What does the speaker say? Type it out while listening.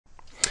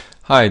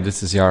Hi,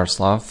 this is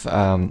Yaroslav,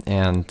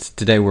 and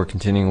today we're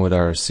continuing with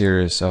our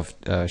series of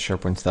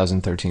SharePoint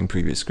 2013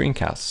 previous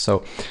screencasts.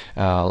 So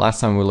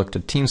last time we looked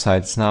at team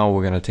sites, now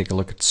we're going to take a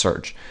look at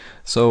search.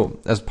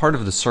 So as part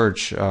of the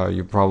search, as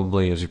you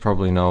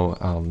probably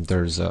know,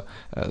 there's a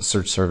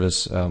search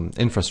service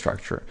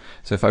infrastructure.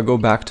 So if I go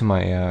back to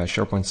my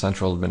SharePoint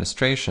Central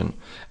Administration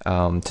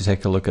to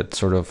take a look at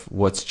sort of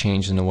what's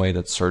changed in the way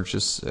that search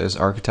is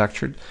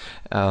architectured,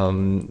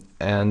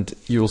 and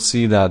you'll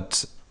see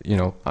that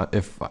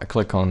if I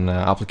click on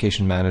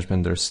application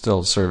management, there's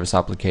still service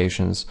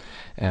applications,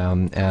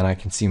 and I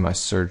can see my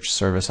search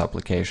service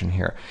application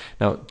here.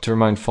 Now, to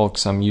remind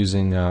folks, I'm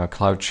using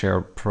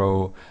CloudShare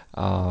Pro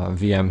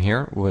VM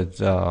here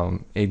with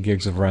 8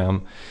 gigs of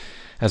RAM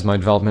as my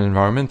development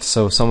environment.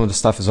 So some of the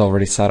stuff is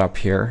already set up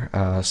here,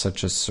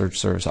 such as search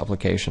service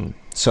application.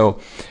 So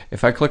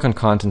if I click on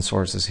content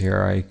sources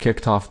here, I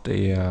kicked off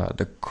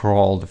the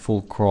crawl, the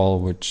full crawl,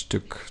 which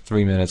took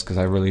 3 minutes because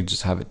I really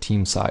just have a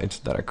team site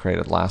that I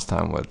created last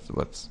time with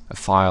a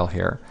file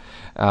here.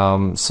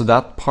 So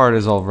that part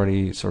is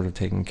already sort of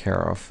taken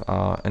care of,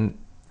 and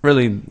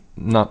really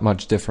not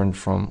much different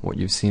from what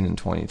you've seen in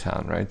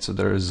 2010, right? So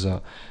there's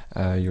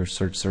your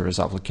search service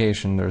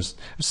application. There's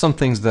some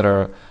things that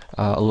are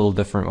a little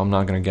different. I'm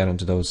not going to get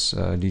into those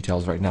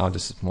details right now.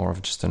 This is more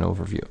of just an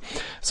overview.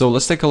 So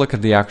let's take a look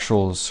at the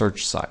actual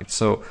search site.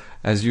 So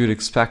as you'd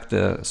expect,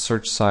 the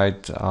search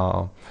site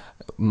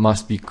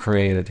must be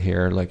created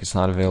here. Like, it's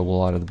not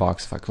available out of the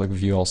box. If I click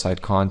View All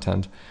Site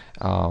Content,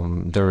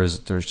 there's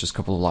just a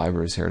couple of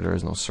libraries here. There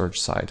is no search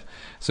site.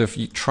 So if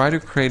you try to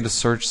create a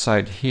search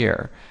site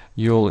here,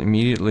 you'll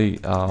immediately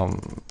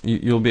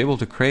you'll be able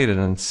to create it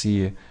and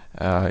see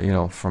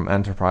from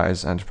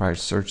Enterprise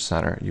Search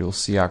Center, you'll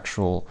see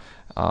actual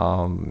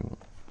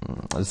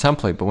the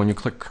template. But when you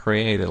click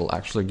Create, it'll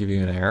actually give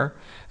you an error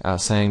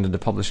saying that the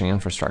publishing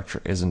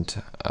infrastructure isn't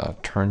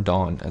turned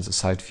on as a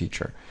site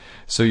feature.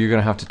 So you're going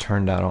to have to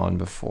turn that on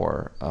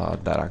before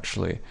that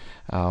actually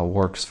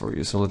works for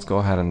you. So let's go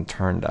ahead and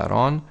turn that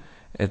on.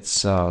 It's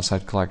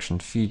site collection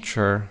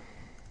feature,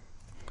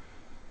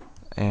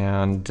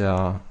 and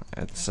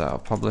it's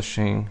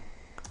publishing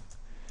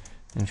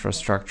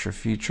infrastructure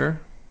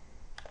feature.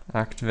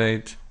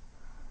 Activate,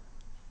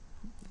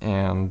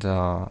 and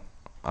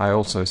I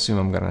also assume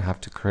I'm going to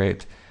have to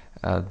create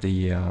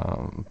the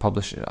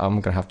publish. I'm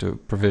going to have to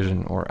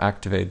provision or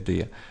activate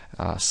the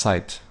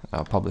site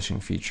publishing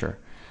feature.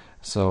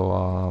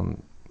 So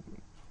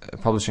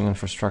publishing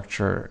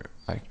infrastructure,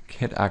 I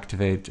hit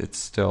activate. It's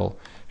still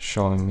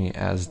showing me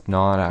as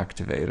not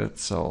activated.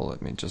 So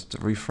let me just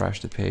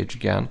refresh the page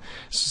again.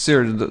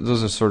 So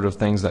those are sort of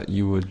things that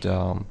you would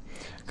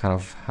kind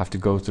of have to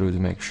go through to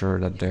make sure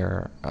that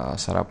they're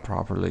set up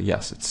properly.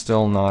 Yes, it's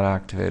still not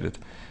activated,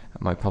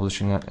 my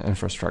publishing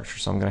infrastructure.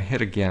 So I'm going to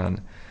hit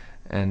again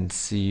and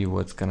see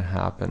what's going to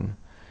happen,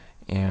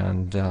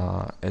 and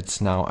it's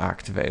now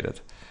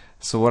activated.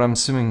 So what I'm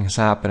assuming is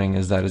happening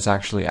is that it's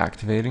actually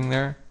activating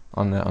there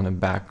on the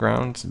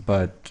background,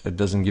 but it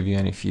doesn't give you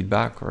any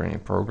feedback or any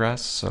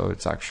progress. So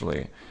it's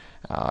actually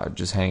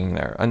just hanging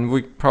there, and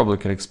we probably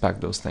could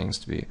expect those things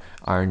to be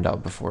ironed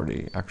out before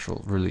the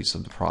actual release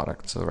of the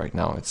product. So right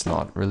now it's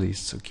not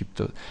released, so keep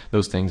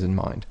those things in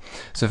mind.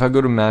 So if I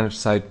go to Manage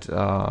Site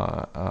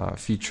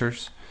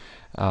Features,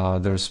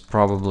 there's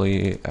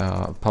probably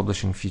a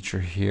publishing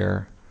feature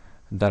here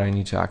that I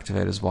need to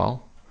activate as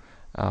well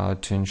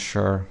to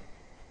ensure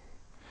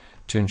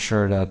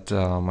that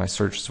my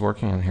search is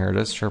working. And here it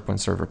is, SharePoint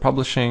Server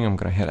Publishing. I'm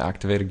going to hit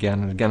activate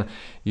again, and again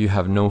you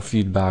have no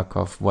feedback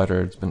of whether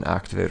it's been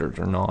activated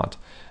or not.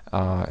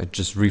 It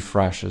just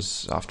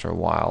refreshes after a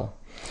while.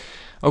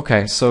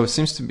 Okay, so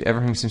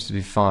everything seems to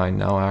be fine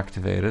now,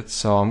 activated.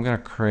 So I'm going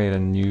to create a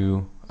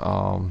new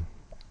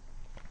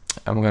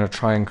I'm going to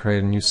try and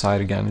create a new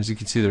site again. As you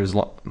can see, there's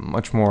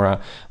much more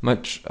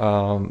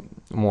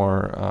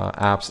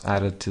apps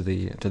added to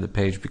the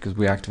page because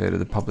we activated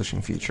the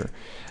publishing feature.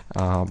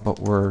 But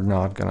we're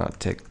not gonna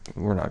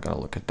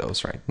look at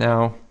those right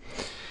now.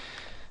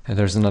 And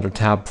there's another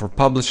tab for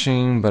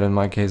publishing, but in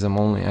my case, I'm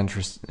only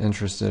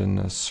interested in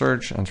the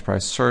search,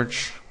 enterprise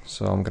search.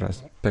 So I'm gonna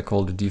pick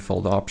all the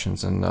default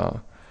options and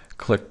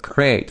click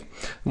create.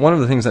 One of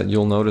the things that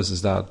you'll notice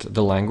is that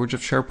the language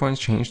of SharePoint's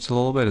changed a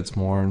little bit. It's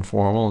more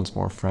informal, it's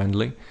more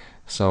friendly.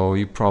 So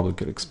you probably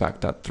could expect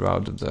that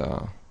throughout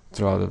the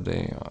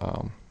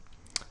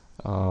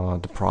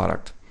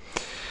product.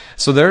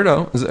 So there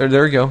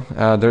we go.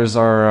 There's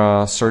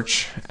our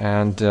search,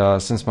 and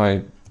since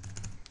my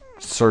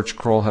search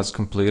crawl has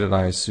completed,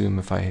 I assume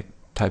if I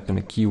type in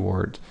a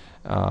keyword,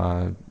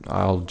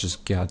 I'll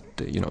just get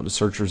the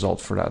search result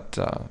for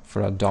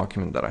that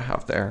document that I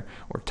have there,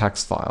 or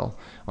text file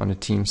on the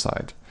team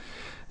side.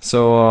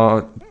 So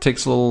it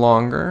takes a little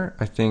longer.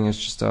 I think it's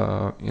just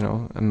a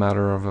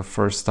matter of a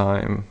first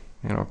time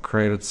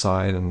created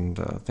site, and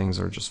things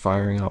are just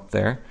firing up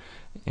there,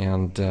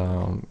 and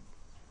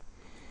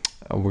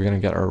we're going to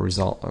get our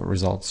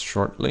results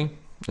shortly.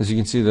 As you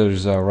can see,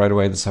 there's right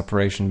away the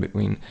separation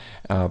between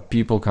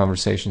people,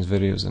 conversations,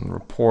 videos, and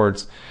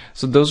reports.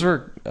 So those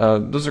are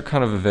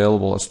kind of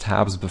available as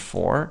tabs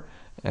before,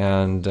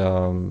 and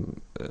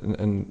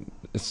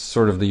it's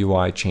sort of the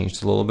UI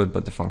changed a little bit,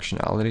 but the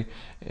functionality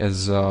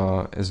is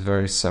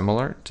very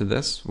similar to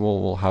this.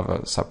 We'll have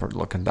a separate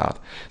look at that.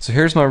 So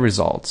here's my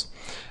results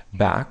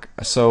back.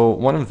 So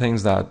one of the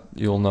things that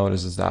you'll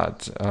notice is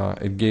that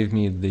it gave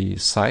me the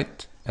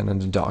site and then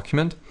the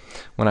document.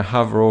 When I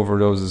hover over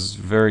those, is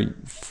very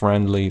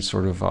friendly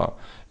sort of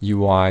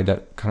UI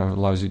that kind of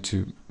allows you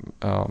to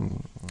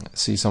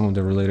see some of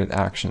the related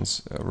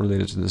actions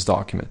related to this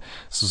document.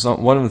 So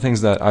one of the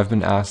things that I've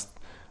been asked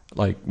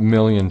like a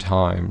million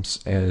times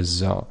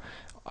is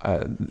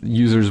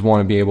users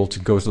want to be able to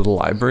go to the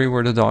library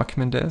where the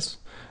document is.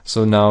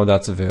 So now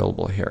that's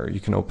available here.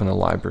 You can open a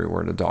library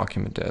where the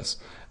document is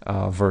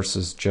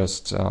versus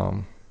just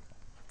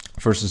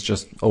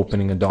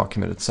opening a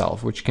document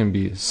itself, which can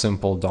be a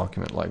simple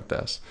document like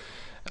this.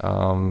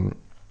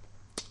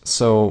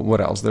 So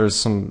what else?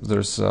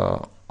 There's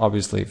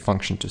obviously a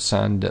function to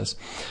send this.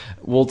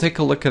 We'll take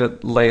a look at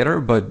it later,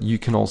 but you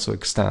can also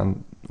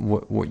extend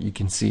what you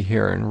can see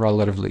here in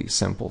relatively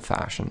simple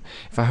fashion.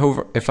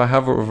 If I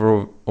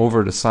hover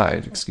over the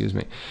site, excuse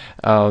me,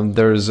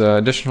 there's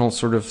additional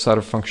sort of set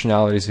of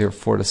functionalities here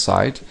for the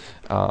site.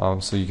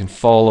 So you can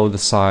follow the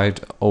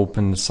site,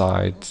 open the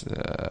site,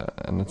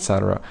 and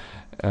etc.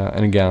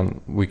 And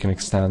again, we can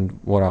extend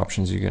what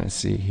options you're going to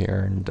see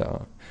here, and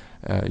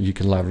you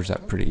can leverage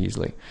that pretty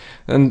easily.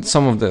 And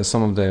some of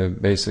the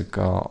basic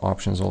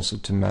options also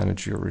to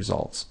manage your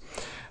results.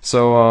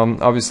 So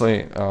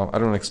obviously, I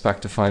don't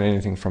expect to find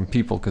anything from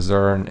people because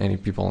there aren't any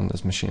people on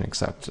this machine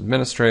except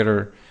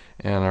administrator,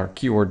 and our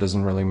keyword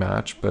doesn't really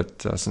match.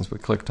 But since we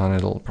clicked on it,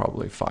 it'll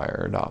probably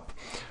fire it up.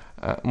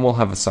 And we'll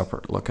have a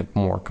separate look at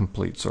more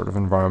complete sort of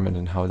environment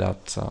and how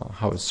that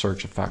how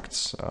search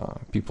affects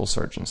people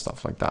search and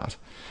stuff like that.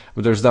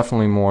 But there's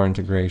definitely more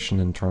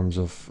integration in terms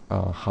of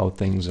how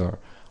things are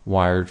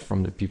wired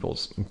from a people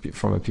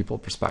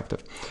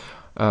perspective.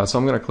 So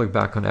I'm going to click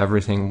back on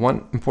everything.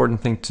 One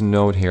important thing to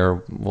note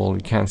here, well,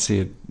 you can't see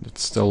it,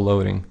 it's still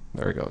loading.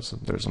 There we go. So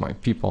there's my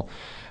people.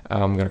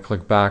 I'm going to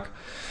click back.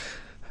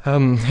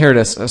 Here it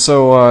is.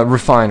 So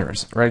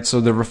refiners, right?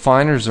 So the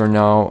refiners are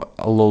now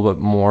a little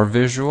bit more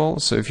visual.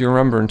 So if you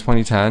remember in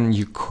 2010,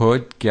 you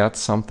could get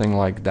something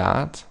like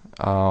that,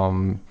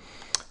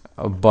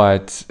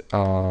 but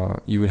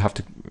you would have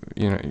to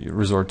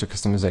resort to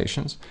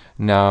customizations.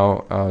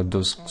 Now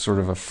those sort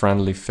of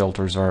friendly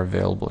filters are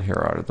available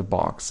here out of the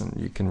box, and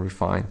you can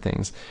refine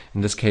things. In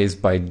this case,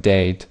 by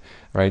date,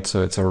 right?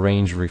 So it's a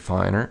range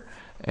refiner,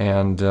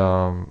 and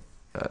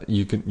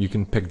you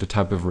can pick the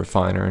type of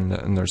refiner,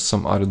 and there's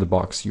some out of the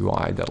box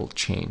UI that'll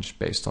change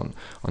based on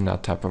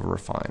that type of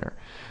refiner.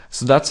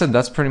 So that's it.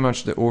 That's pretty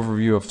much the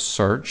overview of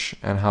search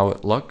and how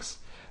it looks.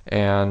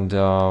 And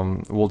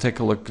we'll take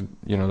a look.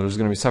 There's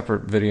going to be a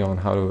separate video on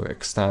how to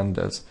extend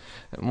this.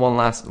 And one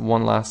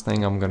last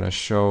thing I'm going to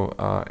show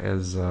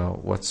is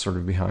what's sort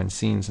of behind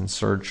scenes in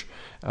search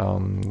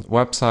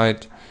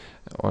website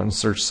on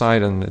search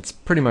site, and it's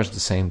pretty much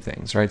the same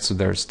things, right? So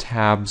there's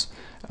tabs,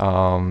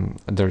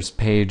 there's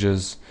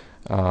pages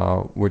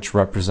which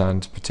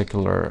represent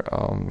particular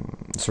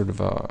sort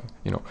of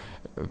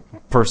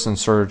person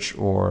search,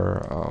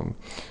 or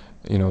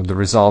the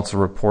results, a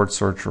report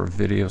search, or a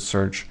video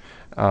search.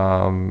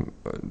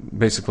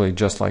 Basically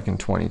just like in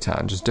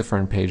 2010, just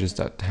different pages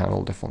that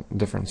handle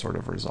different sort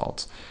of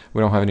results.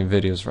 We don't have any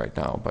videos right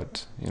now,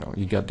 but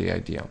you get the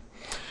idea.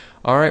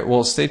 All right,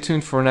 well, stay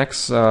tuned for next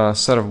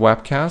set of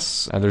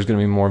webcasts, and there's going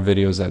to be more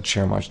videos at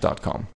sharemuch.com.